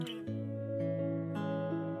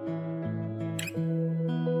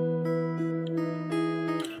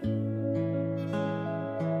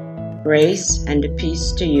Grace and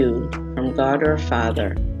peace to you from God our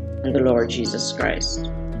Father and the Lord Jesus Christ.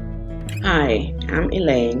 Hi, I'm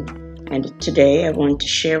Elaine, and today I want to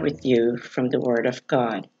share with you from the Word of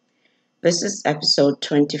God. This is episode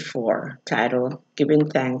 24, titled Giving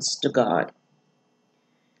Thanks to God.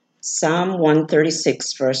 Psalm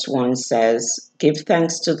 136 verse 1 says, "Give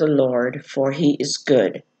thanks to the Lord, for he is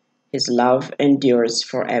good. His love endures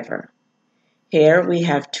forever." Here we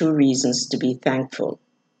have two reasons to be thankful: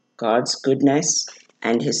 God's goodness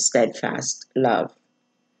and his steadfast love.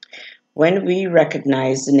 When we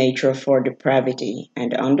recognize the nature of our depravity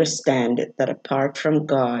and understand that apart from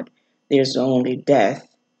God there's only death,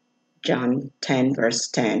 John 10 verse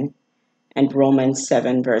 10 and Romans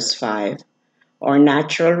 7 verse 5, our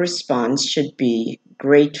natural response should be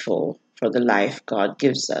grateful for the life God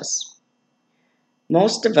gives us.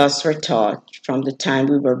 Most of us were taught from the time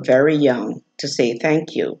we were very young to say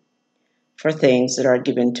thank you for things that are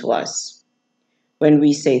given to us. When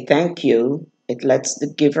we say thank you, it lets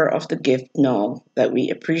the giver of the gift know that we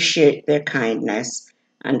appreciate their kindness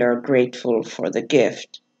and are grateful for the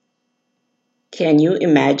gift. Can you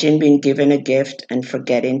imagine being given a gift and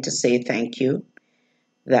forgetting to say thank you?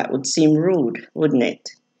 That would seem rude, wouldn't it?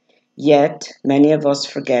 Yet, many of us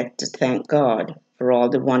forget to thank God for all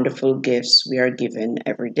the wonderful gifts we are given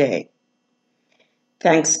every day.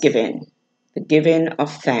 Thanksgiving, the giving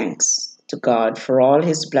of thanks to God for all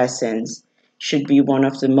his blessings, should be one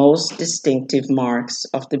of the most distinctive marks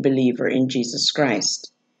of the believer in Jesus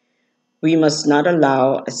Christ. We must not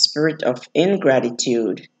allow a spirit of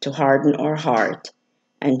ingratitude to harden our heart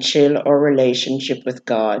and chill our relationship with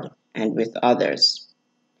God and with others.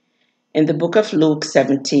 In the book of Luke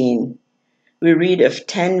 17, we read of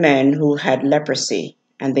 10 men who had leprosy,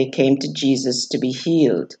 and they came to Jesus to be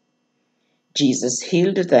healed. Jesus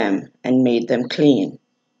healed them and made them clean.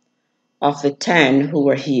 Of the 10 who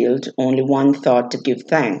were healed, only one thought to give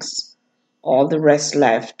thanks. All the rest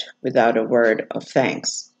left without a word of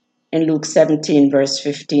thanks. In Luke 17, verse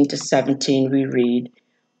 15 to 17, we read,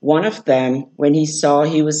 "One of them, when he saw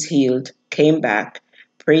he was healed, came back,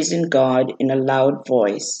 praising God in a loud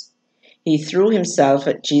voice. He threw himself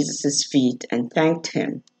at Jesus' feet and thanked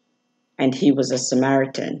him, and he was a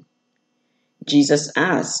Samaritan." Jesus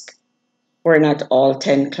asked, "Were not all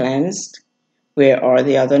 10 cleansed? Where are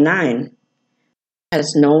the other 9?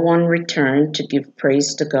 Has no one returned to give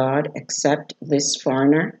praise to God except this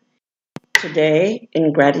foreigner?" Today,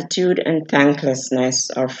 ingratitude and thanklessness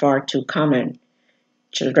are far too common.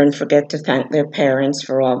 Children forget to thank their parents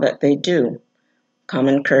for all that they do.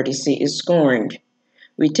 Common courtesy is scorned.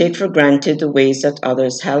 We take for granted the ways that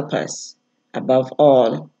others help us. Above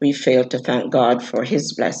all, we fail to thank God for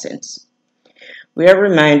his blessings. We are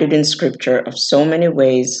reminded in Scripture of so many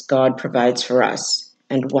ways God provides for us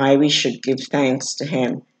and why we should give thanks to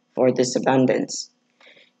him for this abundance.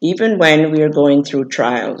 Even when we are going through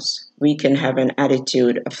trials, we can have an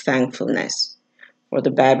attitude of thankfulness. For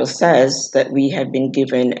the Bible says that we have been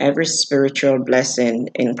given every spiritual blessing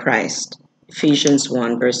in Christ. Ephesians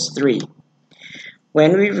 1 verse 3.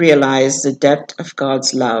 When we realize the depth of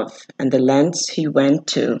God's love and the lengths he went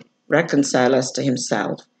to reconcile us to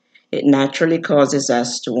himself, it naturally causes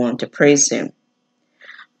us to want to praise him.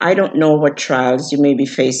 I don't know what trials you may be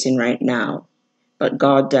facing right now, but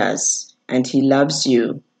God does, and he loves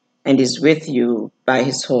you and is with you by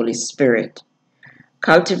his Holy Spirit.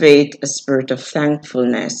 Cultivate a spirit of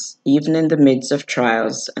thankfulness even in the midst of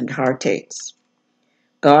trials and heartaches.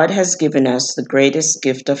 God has given us the greatest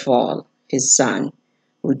gift of all, his Son,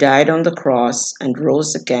 who died on the cross and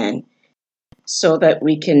rose again so that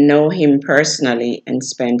we can know him personally and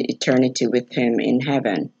spend eternity with him in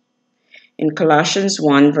heaven. In Colossians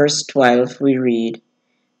 1 verse 12 we read,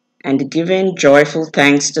 "And giving joyful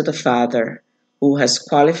thanks to the Father, who has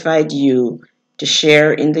qualified you to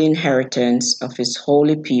share in the inheritance of his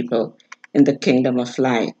holy people in the kingdom of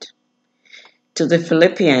light." To the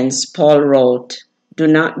Philippians, Paul wrote, "Do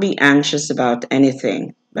not be anxious about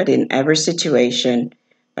anything, but in every situation,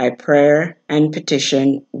 by prayer and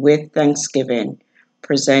petition with thanksgiving,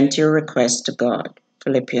 present your request to God."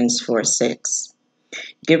 Philippians 4:6.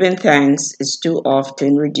 Giving thanks is too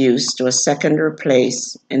often reduced to a secondary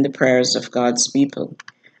place in the prayers of God's people.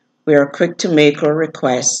 We are quick to make our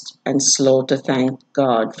request and slow to thank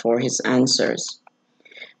God for his answers.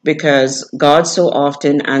 Because God so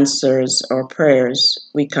often answers our prayers,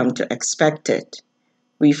 we come to expect it.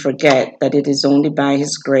 We forget that it is only by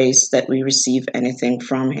his grace that we receive anything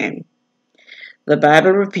from him. The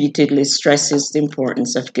Bible repeatedly stresses the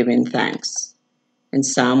importance of giving thanks. In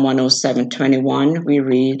Psalm 107:21, we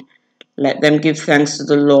read, "Let them give thanks to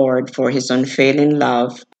the Lord for his unfailing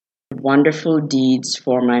love wonderful deeds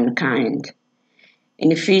for mankind.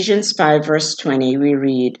 In Ephesians 5, verse 20, we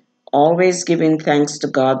read, "Always giving thanks to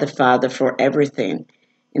God the Father for everything,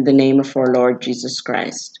 in the name of our Lord Jesus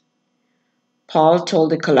Christ." Paul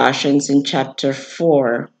told the Colossians in chapter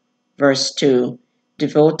 4, verse 2,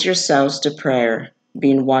 "Devote yourselves to prayer,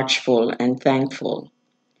 being watchful and thankful."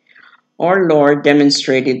 Our Lord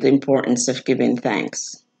demonstrated the importance of giving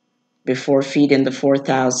thanks. Before feeding the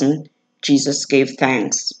 4,000, Jesus gave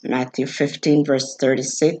thanks, Matthew 15, verse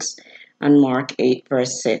 36, and Mark 8,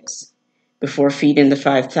 verse 6. Before feeding the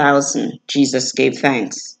 5,000, Jesus gave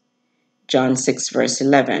thanks, John 6, verse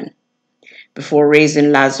 11. Before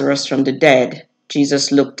raising Lazarus from the dead,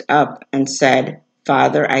 Jesus looked up and said,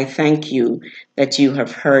 "Father, I thank you that you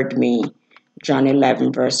have heard me," John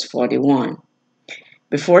 11, verse 41.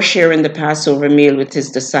 Before sharing the Passover meal with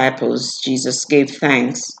his disciples, Jesus gave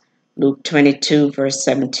thanks, Luke 22, verse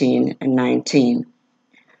 17 and 19.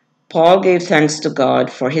 Paul gave thanks to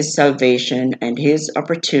God for his salvation and his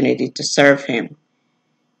opportunity to serve him.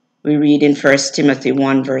 We read in 1 Timothy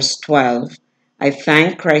 1, verse 12, "I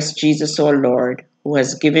thank Christ Jesus our Lord, who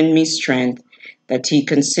has given me strength, that he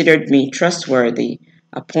considered me trustworthy,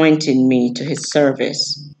 appointing me to his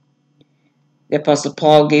service." The Apostle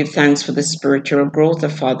Paul gave thanks for the spiritual growth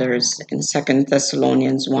of others in 2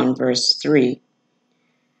 Thessalonians 1, verse 3.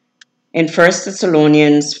 In 1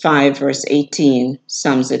 Thessalonians 5, verse 18,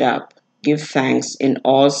 sums it up. "Give thanks in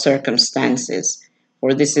all circumstances,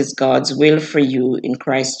 for this is God's will for you in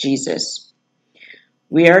Christ Jesus."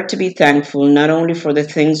 We are to be thankful not only for the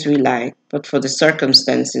things we like, but for the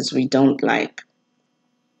circumstances we don't like.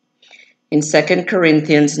 In 2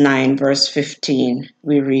 Corinthians 9, verse 15,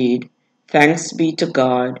 we read, "Thanks be to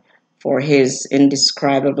God for his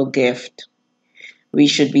indescribable gift." We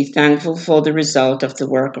should be thankful for the result of the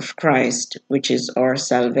work of Christ, which is our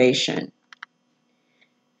salvation.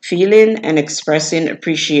 Feeling and expressing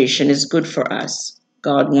appreciation is good for us.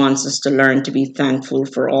 God wants us to learn to be thankful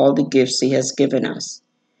for all the gifts he has given us.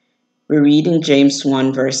 We read in James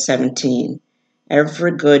 1, verse 17,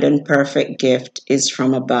 "Every good and perfect gift is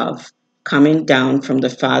from above, coming down from the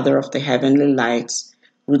Father of the heavenly lights,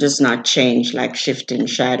 who does not change like shifting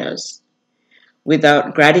shadows."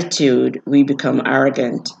 Without gratitude, we become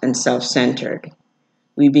arrogant and self-centered.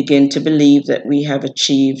 We begin to believe that we have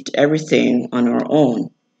achieved everything on our own.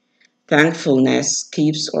 Thankfulness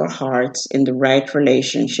keeps our hearts in the right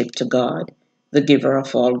relationship to God, the giver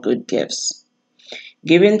of all good gifts.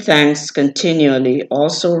 Giving thanks continually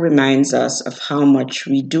also reminds us of how much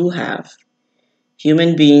we do have.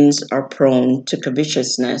 Human beings are prone to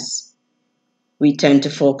covetousness. We tend to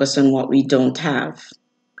focus on what we don't have.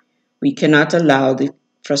 We cannot allow the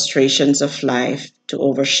frustrations of life to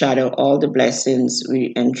overshadow all the blessings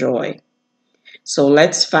we enjoy. So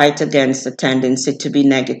let's fight against the tendency to be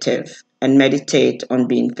negative and meditate on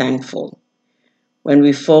being thankful. When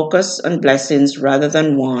we focus on blessings rather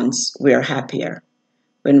than wants, we are happier.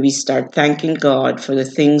 When we start thanking God for the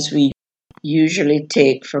things we usually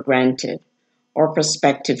take for granted, our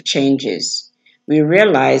perspective changes. We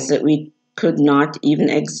realize that we could not even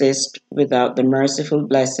exist without the merciful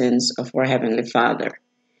blessings of our Heavenly Father.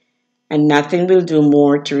 And nothing will do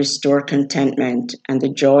more to restore contentment and the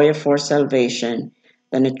joy of our salvation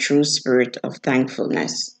than a true spirit of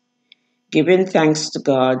thankfulness. Giving thanks to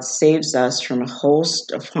God saves us from a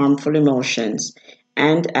host of harmful emotions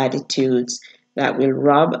and attitudes that will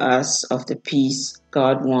rob us of the peace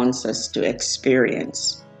God wants us to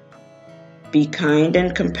experience. Be kind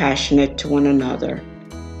and compassionate to one another,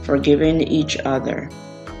 forgiving each other,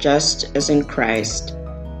 just as in Christ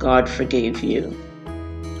God forgave you.